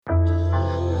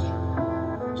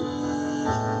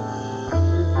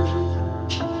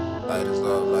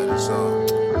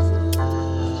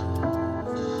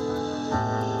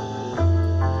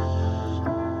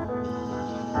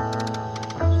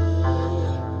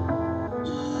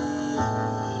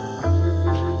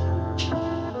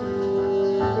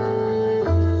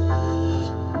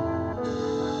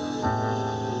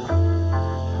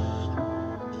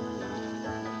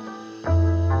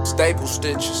staple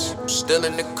stitches. I'm still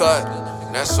in the cut.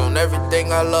 And that's on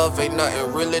everything I love. Ain't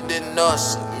nothing realer than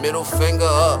us. Middle finger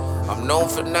up. I'm known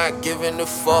for not giving a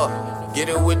fuck. Get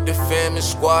it with the fam and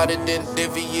squad and then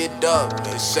divvy it up.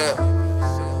 Except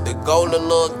the goal a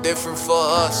little different for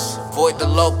us. Avoid the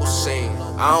local scene.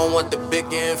 I don't want the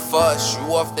big and fuss.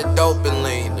 You off the dope and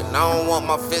lean. And I don't want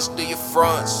my fist to your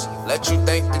fronts. Let you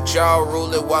think that y'all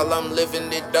rule it while I'm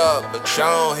living it up. But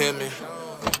y'all don't hear me.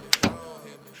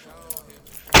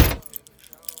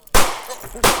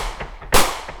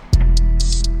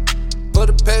 For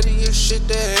the pettiest shit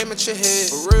that aim at your head.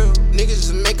 For real, niggas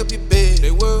just make up your bed. They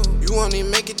will. You won't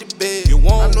even make it to bed. You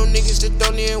won't. I know niggas that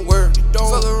don't even work. You don't.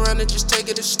 Fuck around and just take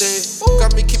it instead. Ooh.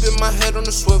 Got me keeping my head on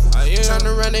the swivel. Turn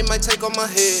around, they might take on my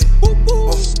head. Ooh, ooh.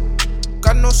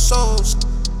 Got no souls.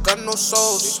 Got no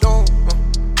souls. They don't.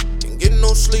 Can't get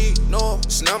no sleep. No,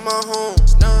 it's not my home.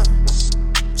 It's not.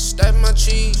 Stack my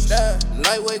cheese.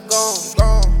 Lightweight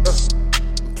gone.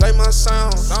 Play my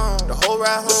sound, the whole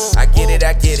ride home. I get it.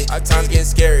 Time's getting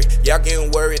scary. Y'all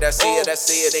getting worried. I see it.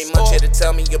 Ain't much here to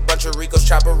tell me. A bunch of Ricos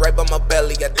chopper right by my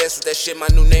belly. I dance with that shit. My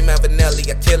new name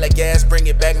Avenelli. I kill that gas, bring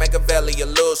it back, Machiavelli. A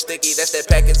little sticky. That's that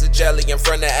package of jelly. In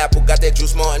front of Apple, got that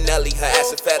juice Martinelli. Her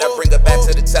ass is fat. I bring her back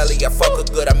to the telly. I fuck her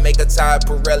good. I make her tired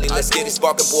Pirelli. Let's get it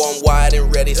sparking, boy. I'm wide and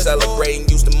ready. Celebrating.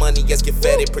 Use the money. Yes, get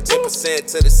fed it. Put 10%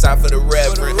 to the side for the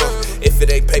reverend. If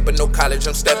it ain't paper, no college.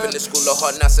 I'm stepping to school of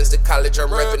hard knocks since the college. I'm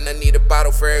repping. I need a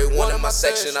bottle for every one in my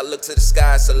section. I look to the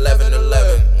sky, it's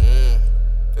 11:11.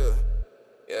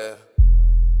 Yeah.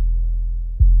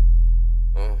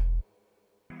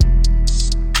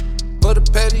 For the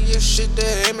pettiest shit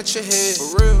that aim at your head.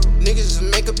 For real, niggas just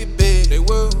make up your bed. They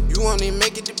will. You won't even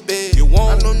make it to bed. You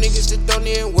won't. I know niggas that don't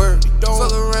even work. You don't.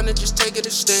 Fuck around and just take it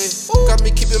instead. Ooh. Got me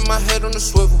keeping my head on the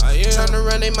swivel. Turn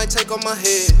around, they might take on my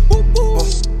head.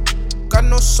 Got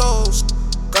no souls.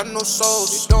 Got no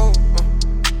souls. They don't.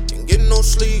 Get no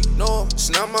sleep, no, it's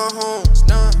not my home, it's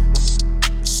not.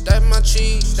 Stack my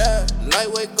cheese,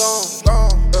 lightweight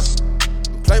gone.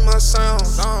 Play my sound,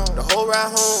 the whole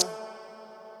ride home.